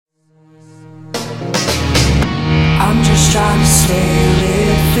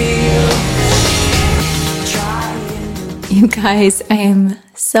You guys, I am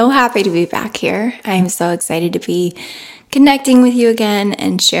so happy to be back here. I am so excited to be connecting with you again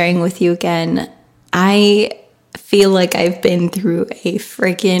and sharing with you again. I feel like I've been through a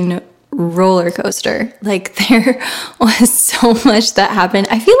freaking roller coaster. Like, there was so much that happened.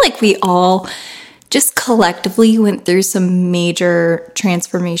 I feel like we all just collectively went through some major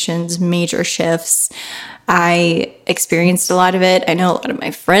transformations, major shifts. I experienced a lot of it. I know a lot of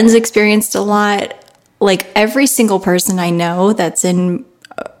my friends experienced a lot. Like, every single person I know that's in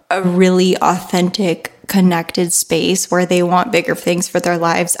a really authentic, connected space where they want bigger things for their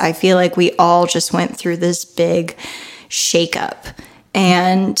lives, I feel like we all just went through this big shakeup.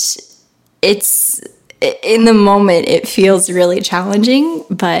 And it's, in the moment, it feels really challenging.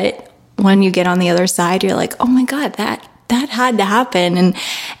 But when you get on the other side, you're like, oh my God, that had to happen. And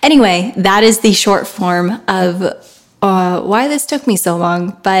anyway, that is the short form of why this took me so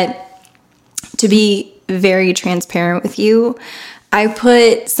long. But to be very transparent with you, I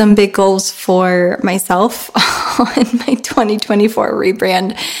put some big goals for myself on my 2024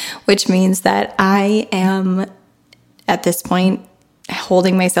 rebrand, which means that I am, at this point,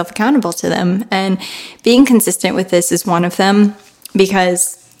 holding myself accountable to them. And being consistent with this is one of them,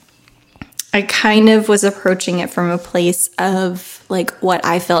 because I kind of was approaching it from a place of like what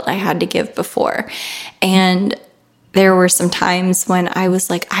I felt I had to give before. And there were some times when I was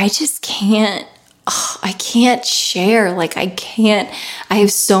like, I just can't, I can't share. Like, I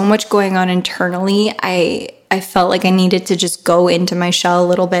have so much going on internally. I felt like I needed to just go into my shell a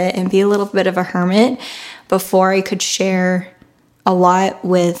little bit and be a little bit of a hermit before I could share a lot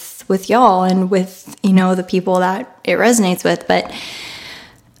with y'all and with, the people that it resonates with. But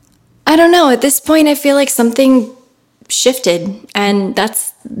I don't know, at this point, I feel like something shifted, and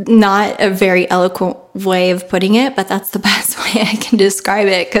that's not a very eloquent way of putting it, but that's the best way I can describe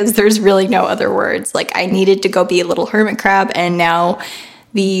it, because there's really no other words. Like, I needed to go be a little hermit crab, and now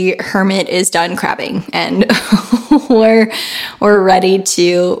the hermit is done crabbing, and we're ready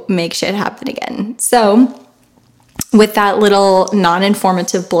to make shit happen again. So with that little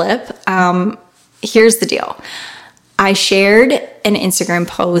non-informative blip, here's the deal. I shared an Instagram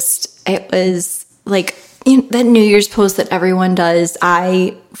post. It was like, that New Year's post that everyone does.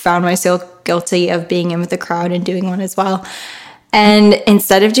 I found myself guilty of being in with the crowd and doing one as well. And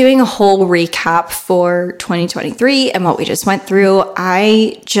instead of doing a whole recap for 2023 and what we just went through,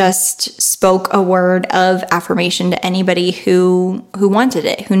 I just spoke a word of affirmation to anybody who wanted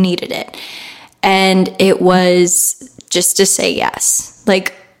it, who needed it. And it was just to say yes.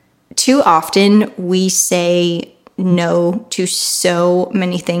 Like, too often we say no to so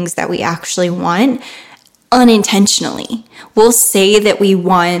many things that we actually want unintentionally. We'll say that we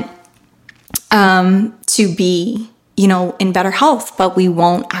want to be, in better health, but we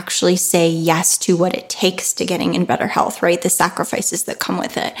won't actually say yes to what it takes to getting in better health, right? The sacrifices that come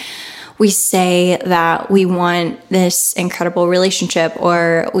with it. We say that we want this incredible relationship,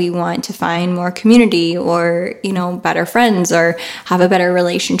 or we want to find more community, or, better friends, or have a better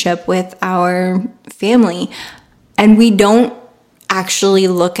relationship with our family. And we don't actually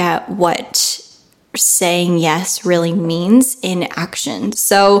look at what saying yes really means in action.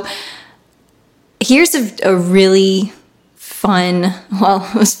 So here's a really fun, well,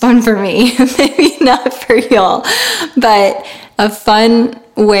 it was fun for me, maybe not for y'all, but a fun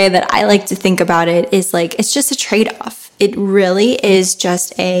way that I like to think about it is like, it's just a trade-off. It really is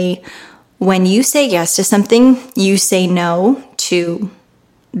just when you say yes to something, you say no to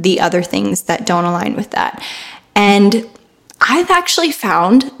the other things that don't align with that. And I've actually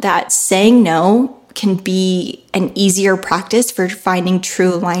found that saying no can be an easier practice for finding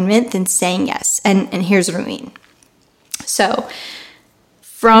true alignment than saying yes. And here's what I mean. So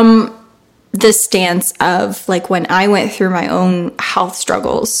from the stance of like when I went through my own health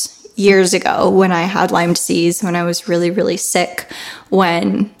struggles years ago, when I had Lyme disease, when I was really, really sick,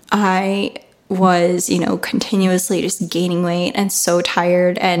 when I was, continuously just gaining weight and so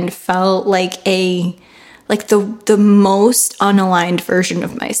tired and felt like the most unaligned version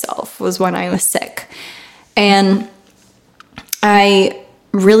of myself was when I was sick. And I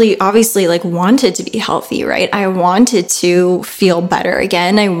really obviously wanted to be healthy, right? I wanted to feel better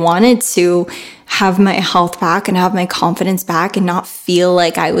again. I wanted to have my health back and have my confidence back and not feel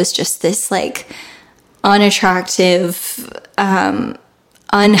like I was just this unattractive,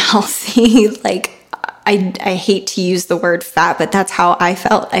 unhealthy, I hate to use the word fat, but that's how I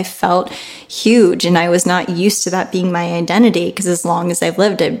felt. I felt huge, and I was not used to that being my identity, because as long as I've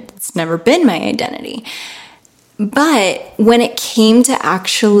lived, it's never been my identity. But when it came to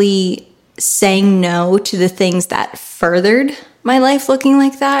actually saying no to the things that furthered my life looking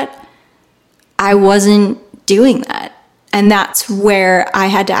like that, I wasn't doing that. And that's where I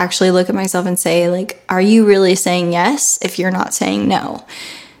had to actually look at myself and say, like, are you really saying yes if you're not saying no?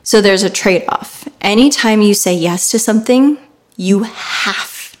 So there's a trade-off. Anytime you say yes to something, you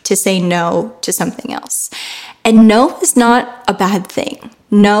have to say no to something else. And no is not a bad thing.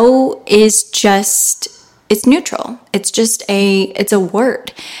 No is just, it's neutral. It's a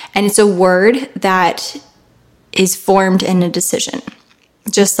word. And it's a word that is formed in a decision,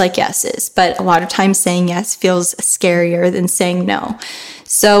 just like yes is. But a lot of times saying yes feels scarier than saying no.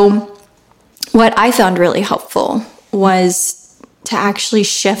 So what I found really helpful was to actually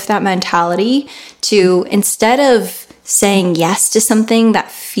shift that mentality to, instead of saying yes to something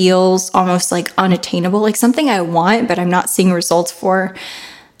that feels almost like unattainable, like something I want, but I'm not seeing results for,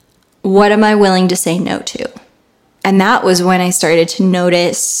 what am I willing to say no to? And that was when I started to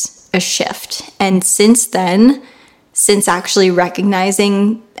notice a shift. And since then, since actually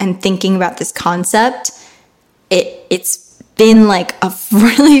recognizing and thinking about this concept, it's been like a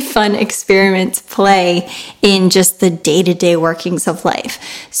really fun experiment to play in just the day-to-day workings of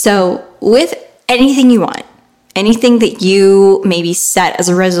life. So with anything you want, anything that you maybe set as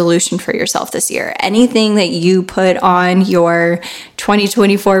a resolution for yourself this year, anything that you put on your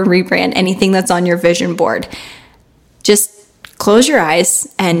 2024 rebrand, anything that's on your vision board, just close your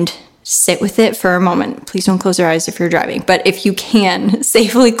eyes and sit with it for a moment. Please don't close your eyes if you're driving, but if you can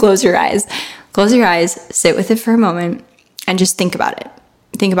safely close your eyes, sit with it for a moment and just think about it.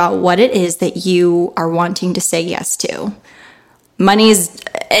 Think about what it is that you are wanting to say yes to. Money is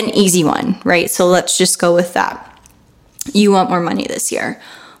an easy one, right? So let's just go with that. You want more money this year.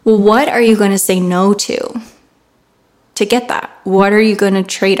 Well, what are you going to say no to get that? What are you going to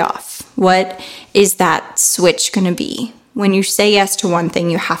trade off? What is that switch going to be? When you say yes to one thing,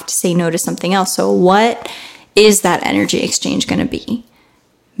 you have to say no to something else. So what is that energy exchange going to be?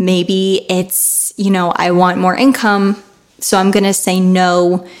 Maybe it's, I want more income, so I'm going to say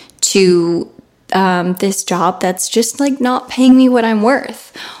no to this job that's just like not paying me what I'm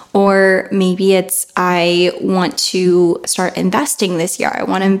worth. Or maybe it's, I want to start investing this year. I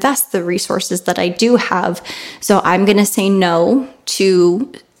want to invest the resources that I do have. So I'm going to say no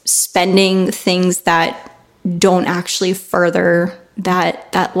to spending things that don't actually further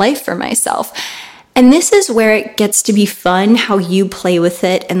that life for myself. And this is where it gets to be fun, how you play with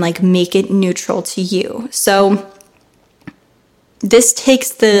it and like make it neutral to you. So this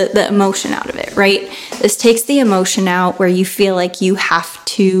takes the emotion out of it, right? This takes the emotion out where you feel like you have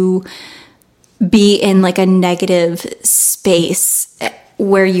to be in like a negative space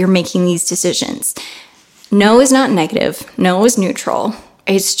where you're making these decisions. No is not negative. No is neutral.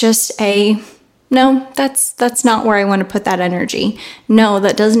 It's just no, that's not where I want to put that energy. No,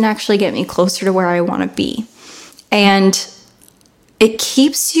 that doesn't actually get me closer to where I want to be. And it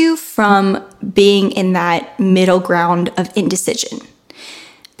keeps you from being in that middle ground of indecision,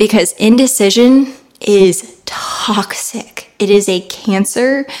 because indecision is toxic. It is a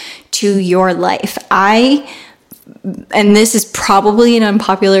cancer to your life. And this is probably an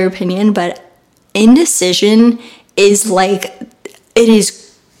unpopular opinion, but indecision is like, it is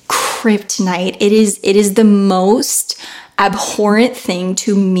kryptonite. It is the most abhorrent thing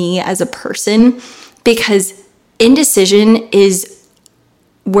to me as a person, because indecision is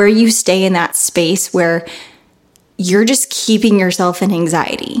where you stay in that space where you're just keeping yourself in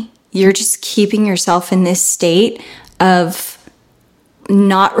anxiety. You're just keeping yourself in this state of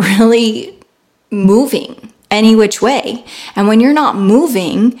not really moving any which way. And when you're not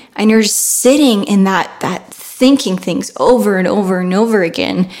moving and you're just sitting in that thinking things over and over and over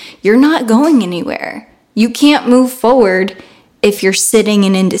again, you're not going anywhere. You can't move forward if you're sitting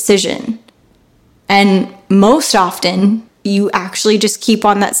in indecision. And most often, you actually just keep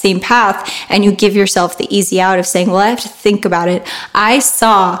on that same path and you give yourself the easy out of saying, well, I have to think about it. I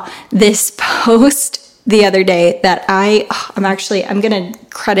saw this post the other day that I'm going to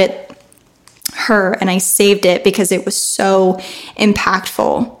credit her, and I saved it because it was so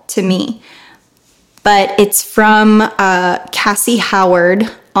impactful to me. But it's from Cassie Howard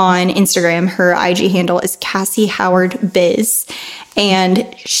on Instagram. Her IG handle is Cassie Howard Biz.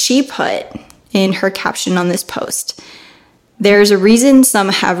 And she put in her caption on this post, "There's a reason some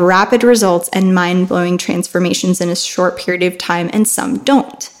have rapid results and mind-blowing transformations in a short period of time and some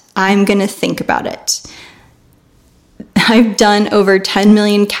don't. I'm going to think about it. I've done over 10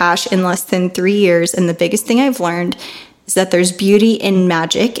 million cash in less than 3 years, and the biggest thing I've learned is that there's beauty in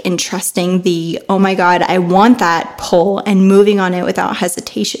magic in trusting the, oh my God, I want that pull, and moving on it without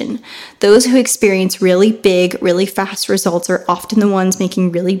hesitation. Those who experience really big, really fast results are often the ones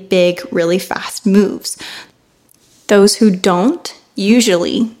making really big, really fast moves. Those who don't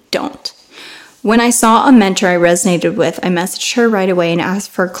usually don't. When I saw a mentor I resonated with, I messaged her right away and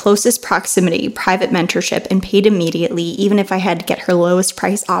asked for closest proximity, private mentorship, and paid immediately, even if I had to get her lowest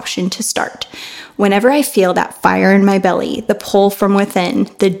price option to start. Whenever I feel that fire in my belly, the pull from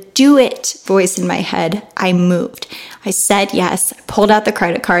within, the do it voice in my head, I moved. I said yes, pulled out the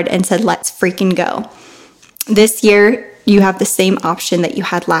credit card, and said, let's freaking go. This year, you have the same option that you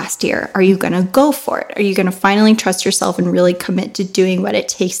had last year. Are you going to go for it? Are you going to finally trust yourself and really commit to doing what it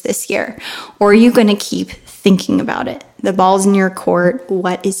takes this year? Or are you going to keep thinking about it? The ball's in your court.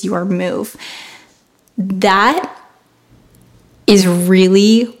 What is your move? That is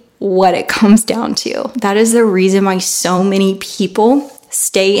really what it comes down to. That is the reason why so many people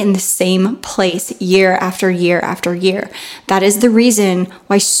stay in the same place year after year after year. That is the reason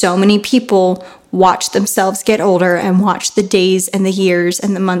why so many people watch themselves get older and watch the days and the years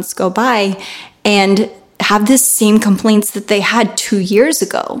and the months go by and have the same complaints that they had 2 years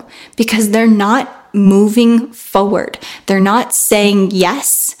ago, because they're not moving forward. They're not saying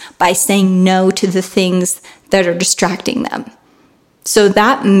yes by saying no to the things that are distracting them. So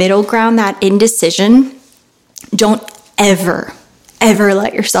that middle ground, that indecision, don't ever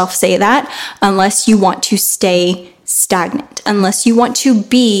let yourself say that unless you want to stay stagnant, unless you want to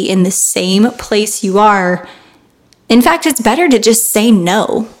be in the same place you are. In fact, it's better to just say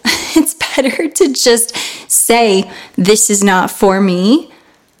no. It's better to just say, this is not for me.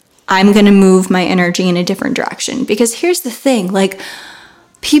 I'm going to move my energy in a different direction. Because here's the thing, like,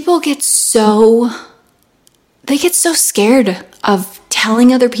 people get so scared of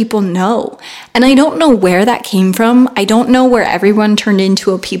telling other people no. And I don't know where that came from. I don't know where everyone turned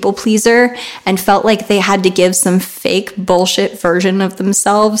into a people pleaser and felt like they had to give some fake bullshit version of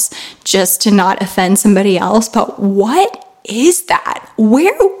themselves just to not offend somebody else. But what is that? When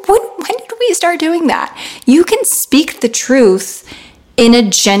did we start doing that? You can speak the truth in a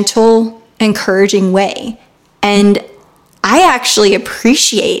gentle, encouraging way. And I actually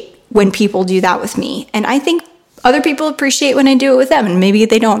appreciate when people do that with me. And I think other people appreciate when I do it with them, and maybe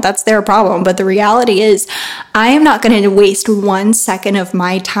they don't. That's their problem. But the reality is, I am not going to waste 1 second of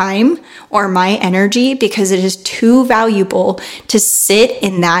my time or my energy, because it is too valuable to sit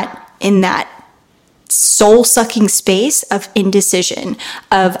in that soul-sucking space of indecision,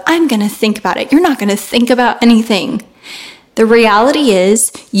 of I'm going to think about it. You're not going to think about anything. The reality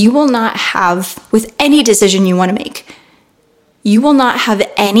is, you will not have, with any decision you want to make, you will not have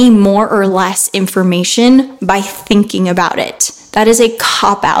any more or less information by thinking about it. That is a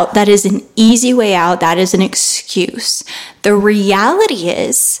cop-out. That is an easy way out. That is an excuse. The reality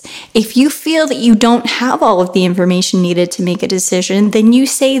is, if you feel that you don't have all of the information needed to make a decision, then you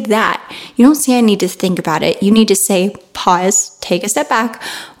say that. You don't say, I need to think about it. You need to say, pause, take a step back.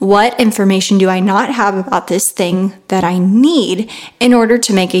 What information do I not have about this thing that I need in order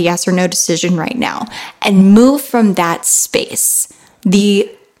to make a yes or no decision right now? And move from that space. The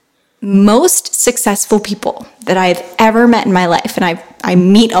most successful people that I've ever met in my life, and I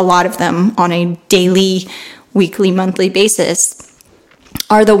meet a lot of them on a daily, weekly, monthly basis,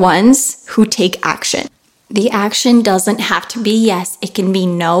 are the ones who take action. The action doesn't have to be yes, it can be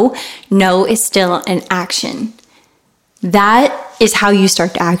no. No is still an action. That is how you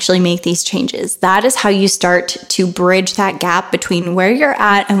start to actually make these changes. That is how you start to bridge that gap between where you're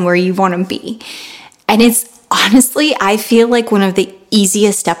at and where you want to be. And it's honestly, I feel like one of the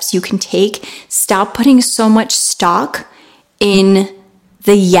easiest steps you can take. Stop putting so much stock in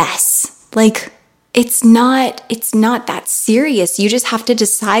the yes. Like, it's not that serious. You just have to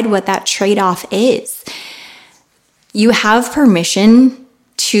decide what that trade-off is. You have permission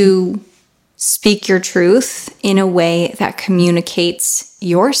to speak your truth in a way that communicates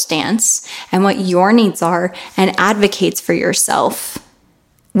your stance and what your needs are and advocates for yourself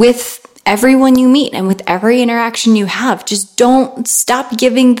with everyone you meet and with every interaction you have. Just don't stop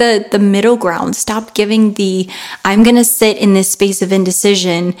giving the middle ground. Stop giving I'm going to sit in this space of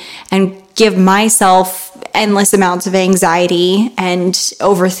indecision and give myself endless amounts of anxiety and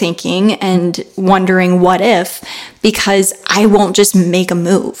overthinking and wondering what if, because I won't just make a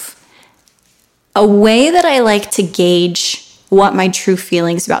move. A way that I like to gauge what my true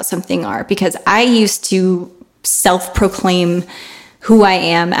feelings about something are, because I used to self-proclaim who I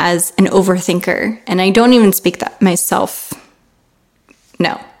am as an overthinker. And I don't even speak that myself.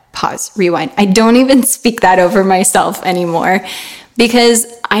 No, pause, rewind. I don't even speak that over myself anymore, because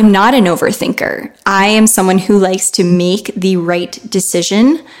I'm not an overthinker. I am someone who likes to make the right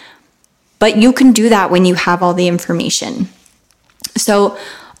decision, but you can do that when you have all the information. So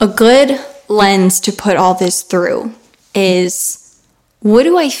a good lens to put all this through is, what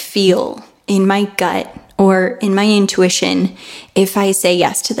do I feel in my gut or in my intuition if I say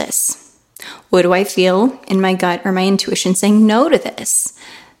yes to this? what do I feel in my gut or my intuition saying no to this?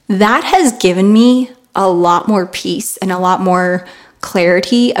 That has given me a lot more peace and a lot more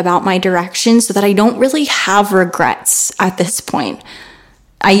clarity about my direction so that I don't really have regrets at this point.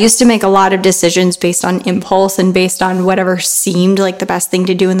 I used to make a lot of decisions based on impulse and based on whatever seemed like the best thing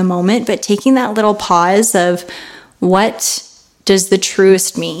to do in the moment, but taking that little pause of what does the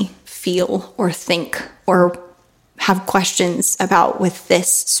truest me feel or think or have questions about with this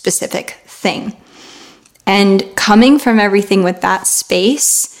specific thing. And coming from everything with that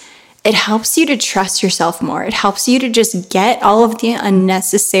space, it helps you to trust yourself more. It helps you to just get all of the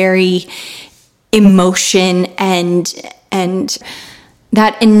unnecessary emotion and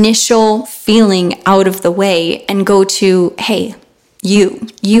that initial feeling out of the way and go to, hey, you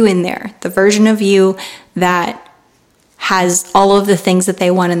in there, the version of you that has all of the things that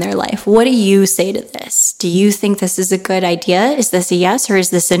they want in their life. What do you say to this? Do you think this is a good idea? Is this a yes or is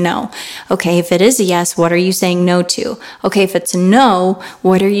this a no? Okay, if it is a yes, what are you saying no to? Okay, if it's a no,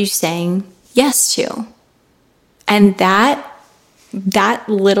 what are you saying yes to? And that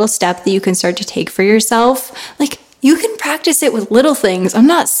little step that you can start to take for yourself, like you can practice it with little things. I'm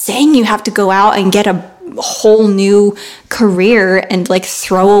not saying you have to go out and get a whole new career and like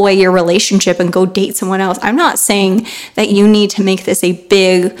throw away your relationship and go date someone else. I'm not saying that you need to make this a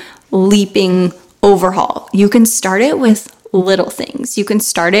big leaping overhaul. You can start it with little things. You can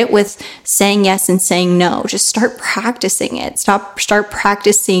start it with saying yes and saying no. Just start practicing it. Start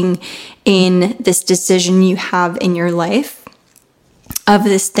practicing in this decision you have in your life of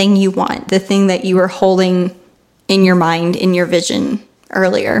this thing you want, the thing that you are holding in your mind, in your vision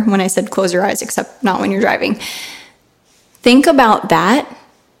earlier when I said close your eyes, except not when you're driving. Think about that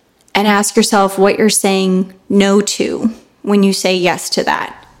and ask yourself what you're saying no to when you say yes to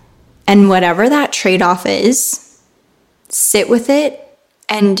that. And whatever that trade-off is, sit with it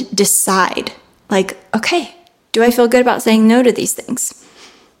and decide, like, okay, do I feel good about saying no to these things?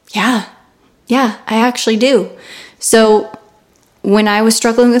 Yeah, I actually do. So when I was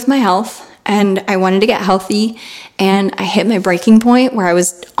struggling with my health, and I wanted to get healthy, and I hit my breaking point where I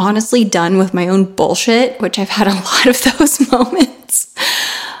was honestly done with my own bullshit, which I've had a lot of those moments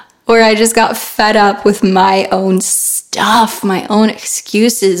where I just got fed up with my own stuff, my own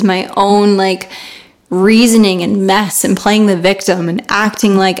excuses, my own like reasoning and mess and playing the victim and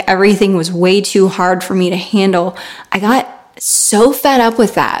acting like everything was way too hard for me to handle. I got so fed up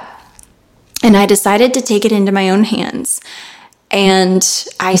with that, and I decided to take it into my own hands. And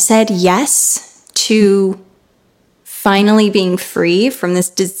I said yes to finally being free from this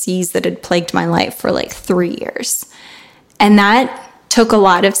disease that had plagued my life for like 3 years. And that took a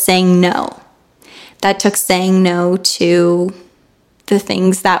lot of saying no. That took saying no to the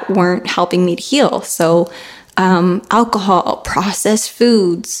things that weren't helping me to heal. So alcohol, processed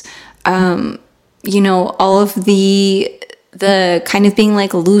foods, all of the kind of being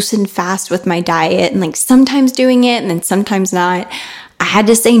like loose and fast with my diet and like sometimes doing it and then sometimes not. I had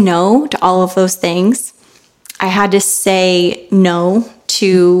to say no to all of those things. I had to say no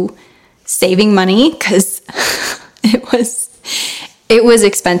to saving money because it was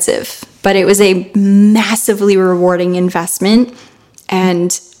expensive, but it was a massively rewarding investment.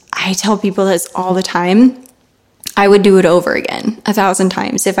 And I tell people this all the time. I would do it over again 1,000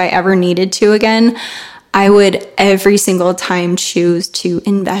 times. If I ever needed to again, I would every single time choose to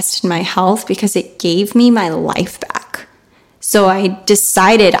invest in my health because it gave me my life back. So I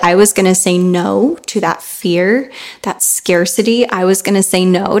decided I was going to say no to that fear, that scarcity. I was going to say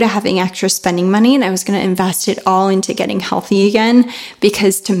no to having extra spending money, and I was going to invest it all into getting healthy again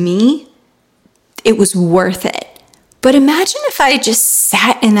because to me, it was worth it. But imagine if I had just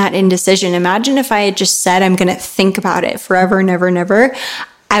sat in that indecision. Imagine if I had just said, I'm going to think about it forever, never, never.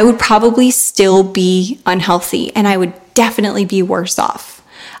 I would probably still be unhealthy and I would definitely be worse off.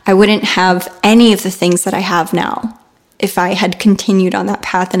 I wouldn't have any of the things that I have now if I had continued on that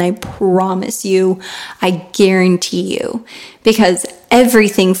path. And I promise you, I guarantee you, because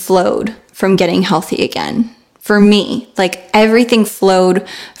everything flowed from getting healthy again. For me, like everything flowed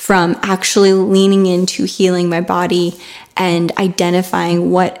from actually leaning into healing my body and identifying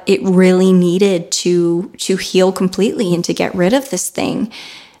what it really needed to heal completely and to get rid of this thing.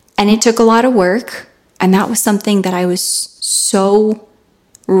 And it took a lot of work. And that was something that I was so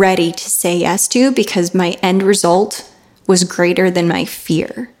ready to say yes to because my end result was greater than my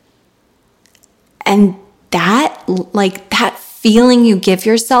fear. And that feeling you give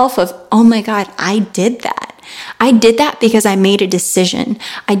yourself of, oh my God, I did that. I did that because I made a decision.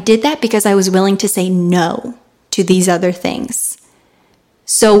 I did that because I was willing to say no to these other things.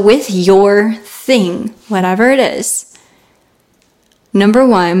 So with your thing, whatever it is, number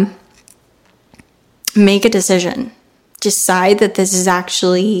one, make a decision. Decide that this is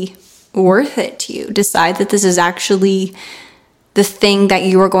actually worth it to you. Decide that this is actually the thing that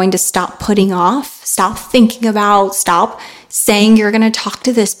you are going to stop putting off, stop thinking about, stop saying you're going to talk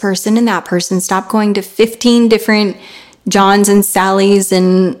to this person and that person, stop going to 15 different Johns and Sallys,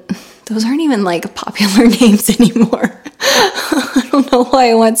 and those aren't even like popular names anymore. I don't know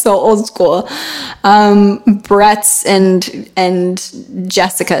why I went so old school. Brett's and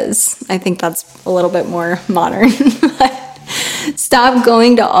Jessica's. I think that's a little bit more modern. Stop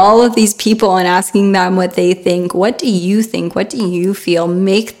going to all of these people and asking them what they think. What do you think? What do you feel?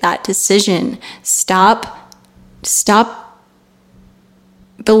 Make that decision. Stop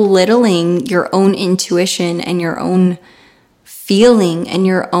belittling your own intuition and your own feeling and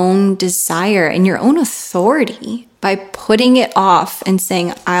your own desire and your own authority by putting it off and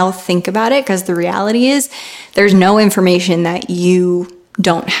saying, I'll think about it, because the reality is there's no information that you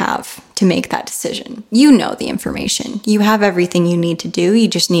don't have to make that decision. You know the information. You have everything you need to do. You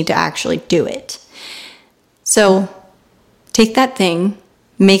just need to actually do it. So take that thing,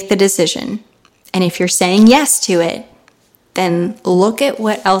 make the decision. And if you're saying yes to it, then look at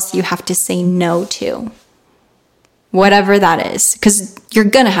what else you have to say no to. Whatever that is, because you're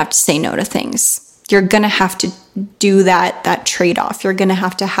going to have to say no to things. You're going to have to do that trade-off. You're going to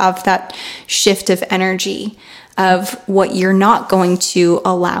have that shift of energy of what you're not going to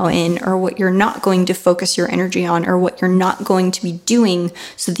allow in, or what you're not going to focus your energy on, or what you're not going to be doing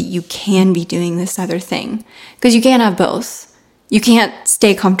so that you can be doing this other thing. Because you can't have both. You can't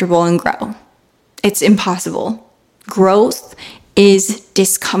stay comfortable and grow. It's impossible. Growth is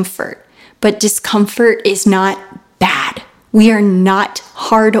discomfort, but discomfort is not bad. We are not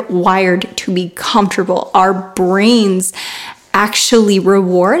hardwired to be comfortable. Our brains actually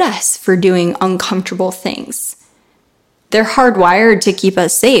reward us for doing uncomfortable things. They're hardwired to keep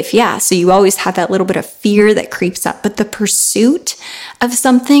us safe, yeah, so you always have that little bit of fear that creeps up, but the pursuit of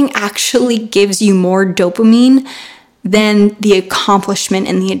something actually gives you more dopamine than the accomplishment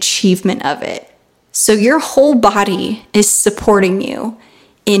and the achievement of it. So your whole body is supporting you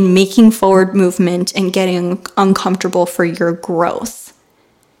in making forward movement and getting uncomfortable for your growth.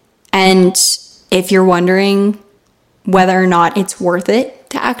 And if you're wondering whether or not it's worth it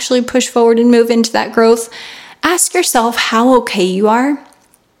to actually push forward and move into that growth, ask yourself how okay you are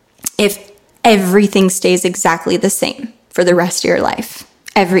if everything stays exactly the same for the rest of your life.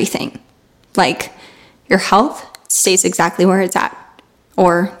 Everything. Like your health stays exactly where it's at.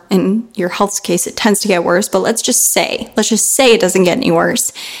 Or in your health's case, it tends to get worse, but let's just say it doesn't get any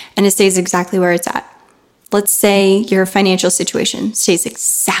worse and it stays exactly where it's at. Let's say your financial situation stays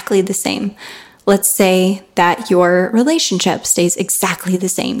exactly the same. Let's say that your relationship stays exactly the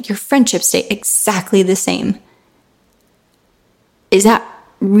same. Your friendships stay exactly the same. Is that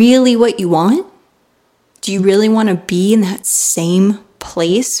really what you want? Do you really want to be in that same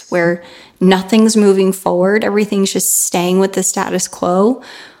place where nothing's moving forward, everything's just staying with the status quo?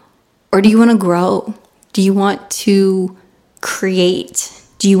 Or do you want to grow? Do you want to create?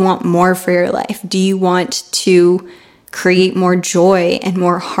 Do you want more for your life? Do you want to create more joy and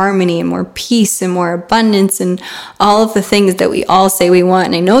more harmony and more peace and more abundance and all of the things that we all say we want?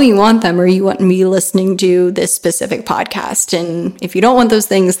 And I know you want them, or you wouldn't be listening to this specific podcast. And if you don't want those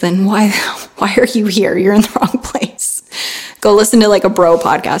things, then why are you here? You're in the wrong place. Go listen to like a bro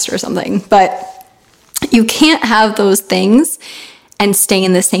podcast or something. But you can't have those things and stay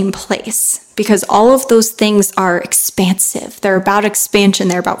in the same place, because all of those things are expansive. They're about expansion.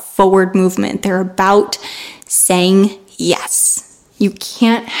 They're about forward movement. They're about saying yes. You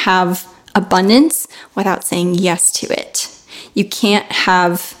can't have abundance without saying yes to it. You can't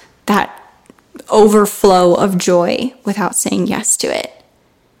have that overflow of joy without saying yes to it.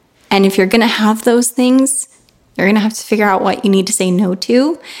 And if you're going to have those things, you're going to have to figure out what you need to say no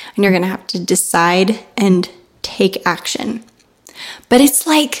to, and you're going to have to decide and take action. But it's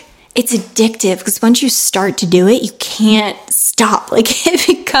addictive, because once you start to do it, you can't stop. Like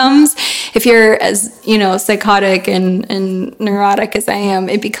if you're as, psychotic and neurotic as I am,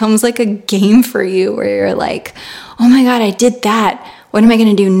 it becomes like a game for you where you're like, oh my God, I did that. What am I going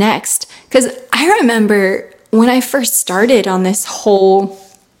to do next? Because I remember when I first started on this whole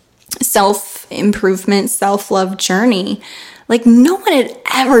self-improvement, self-love journey, like no one had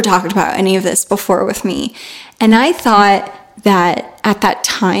ever talked about any of this before with me. And I thought that at that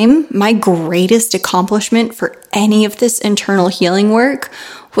time, my greatest accomplishment for any of this internal healing work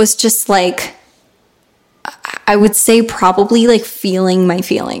was just like, I would say probably like feeling my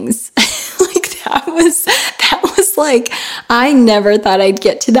feelings. Like that was like, I never thought I'd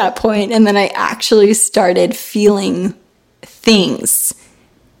get to that point. And then I actually started feeling things.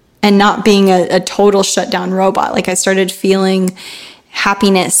 and not being a total shutdown robot. Like I started feeling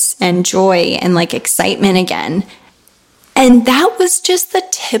happiness and joy and like excitement again. And that was just the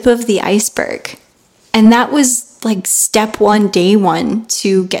tip of the iceberg. And that was like step one, day one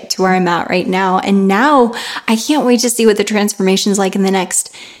to get to where I'm at right now. And now I can't wait to see what the transformation is like in the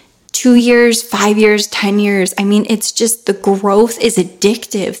next 2 years, 5 years, 10 years. I mean, it's just the growth is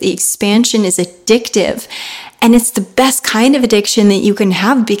addictive. The expansion is addictive. And it's the best kind of addiction that you can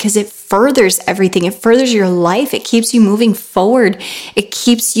have because it furthers everything. It furthers your life. It keeps you moving forward. It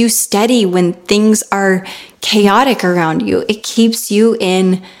keeps you steady when things are chaotic around you. It keeps you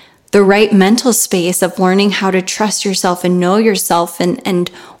in the right mental space of learning how to trust yourself and know yourself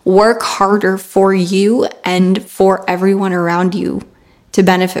and work harder for you and for everyone around you to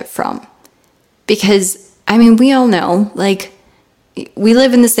benefit from. Because, I mean, we all know, like, we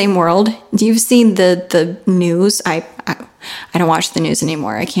live in the same world. You've seen the news. I don't watch the news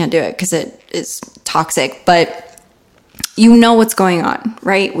anymore. I can't do it because it is toxic. But you know what's going on,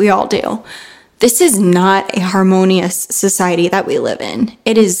 right? We all do. This is not a harmonious society that we live in.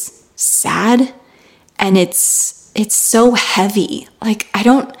 It is sad and it's so heavy. Like,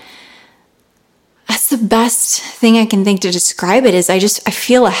 that's the best thing I can think to describe it is I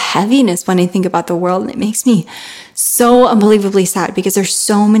feel a heaviness when I think about the world, and it makes me so unbelievably sad because there's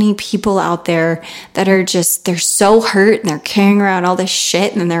so many people out there that are they're so hurt and they're carrying around all this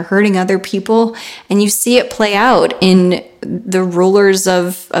shit and then they're hurting other people. And you see it play out in the rulers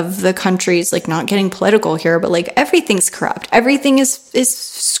of the countries, like not getting political here, but like everything's corrupt. Everything is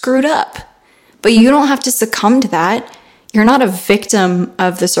screwed up. But you don't have to succumb to that. You're not a victim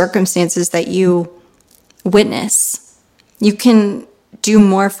of the circumstances that you witness. You can do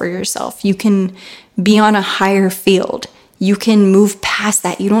more for yourself. You can be on a higher field. You can move past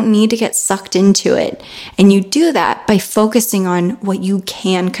that. You don't need to get sucked into it. And you do that by focusing on what you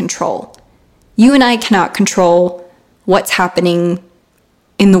can control. You and I cannot control what's happening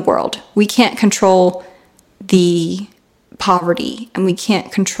in the world. We can't control the poverty, and we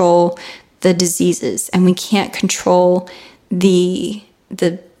can't control the diseases, and we can't control the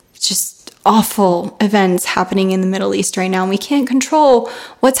just awful events happening in the Middle East right now. And we can't control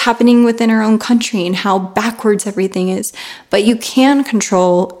what's happening within our own country and how backwards everything is. But you can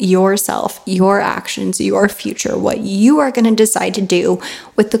control yourself, your actions, your future, what you are going to decide to do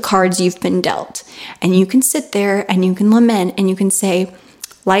with the cards you've been dealt. And you can sit there and you can lament and you can say,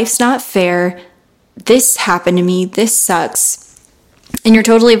 life's not fair. This happened to me. This sucks. And you're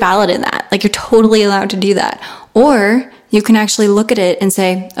totally valid in that. Like, you're totally allowed to do that. Or you can actually look at it and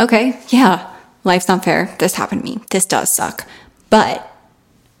say, okay, yeah, life's not fair. This happened to me. This does suck. But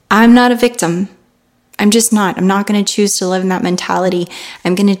I'm not a victim. I'm just not. I'm not going to choose to live in that mentality.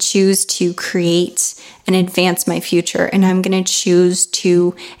 I'm going to choose to create and advance my future. And I'm going to choose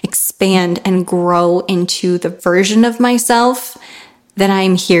to expand and grow into the version of myself that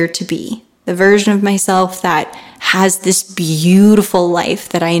I'm here to be. The version of myself that has this beautiful life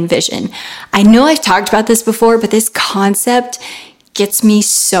that I envision. I know I've talked about this before, but this concept gets me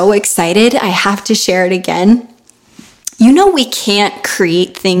so excited. I have to share it again. You know, we can't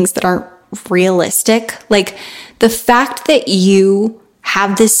create things that aren't realistic. Like, the fact that you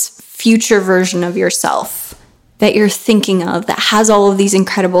have this future version of yourself that you're thinking of that has all of these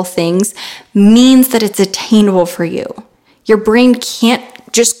incredible things means that it's attainable for you. Your brain can't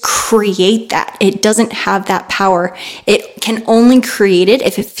just create that. It doesn't have that power. It can only create it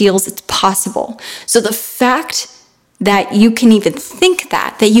if it feels it's possible. So the fact that you can even think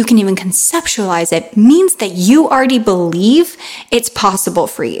that you can even conceptualize it, means that you already believe it's possible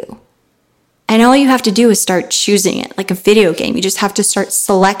for you. And all you have to do is start choosing it, like a video game. You just have to start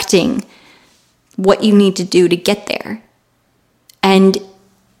selecting what you need to do to get there. And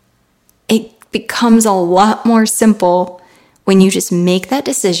it becomes a lot more simple when you just make that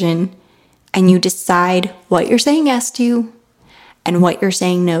decision and you decide what you're saying yes to and what you're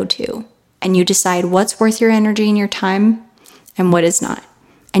saying no to. And you decide what's worth your energy and your time and what is not.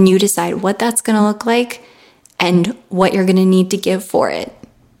 And you decide what that's going to look like and what you're going to need to give for it.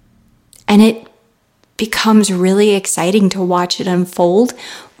 And it becomes really exciting to watch it unfold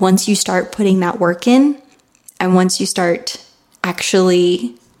once you start putting that work in and once you start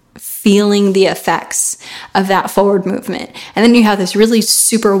actually feeling the effects of that forward movement. And then you have this really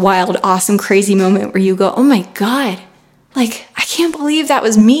super wild, awesome, crazy moment where you go, oh my God, like, I can't believe that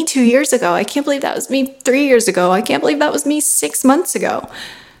was me 2 years ago. I can't believe that was me 3 years ago. I can't believe that was me 6 months ago.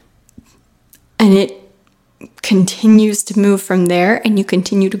 And it continues to move from there, and you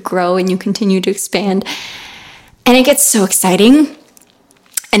continue to grow and you continue to expand. And it gets so exciting.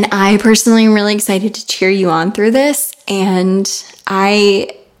 And I personally am really excited to cheer you on through this. And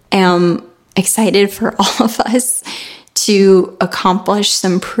I am excited for all of us to accomplish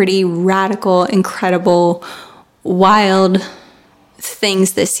some pretty radical, incredible, wild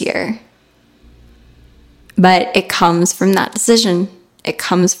things this year. But it comes from that decision. It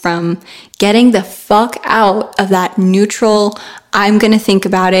comes from getting the fuck out of that neutral, I'm going to think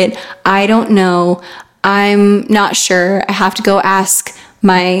about it, I don't know, I'm not sure, I have to go ask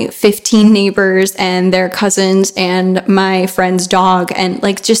my 15 neighbors and their cousins and my friend's dog, and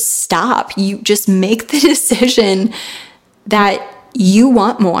like, just stop. You just make the decision that you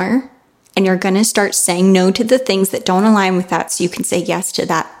want more, and you're going to start saying no to the things that don't align with that so you can say yes to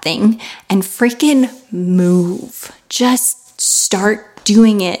that thing, and freaking move. Just start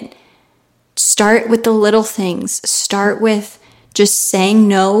doing it. Start with the little things. Start with just saying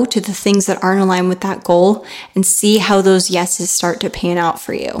no to the things that aren't aligned with that goal, and see how those yeses start to pan out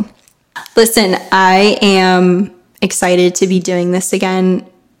for you. Listen, I am excited to be doing this again.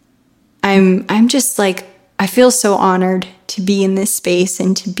 I'm just like, I feel so honored to be in this space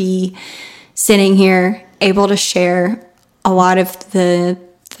and to be sitting here able to share a lot of the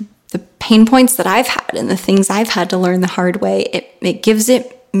pain points that I've had and the things I've had to learn the hard way. It gives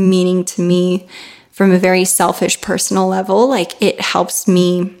it meaning to me from a very selfish, personal level. Like, it helps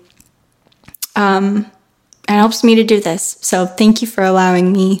me to do this. So thank you for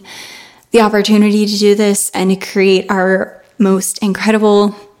allowing me the opportunity to do this and to create our most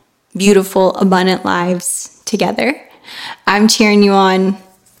incredible, beautiful, abundant lives together. I'm cheering you on.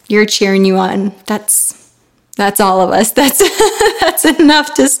 You're cheering you on. That's all of us. That's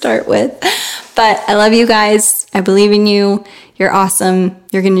enough to start with. But I love you guys. I believe in you. You're awesome.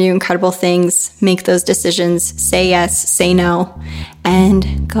 You're going to do incredible things. Make those decisions. Say yes, say no,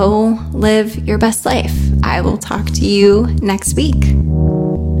 and go live your best life. I will talk to you next week.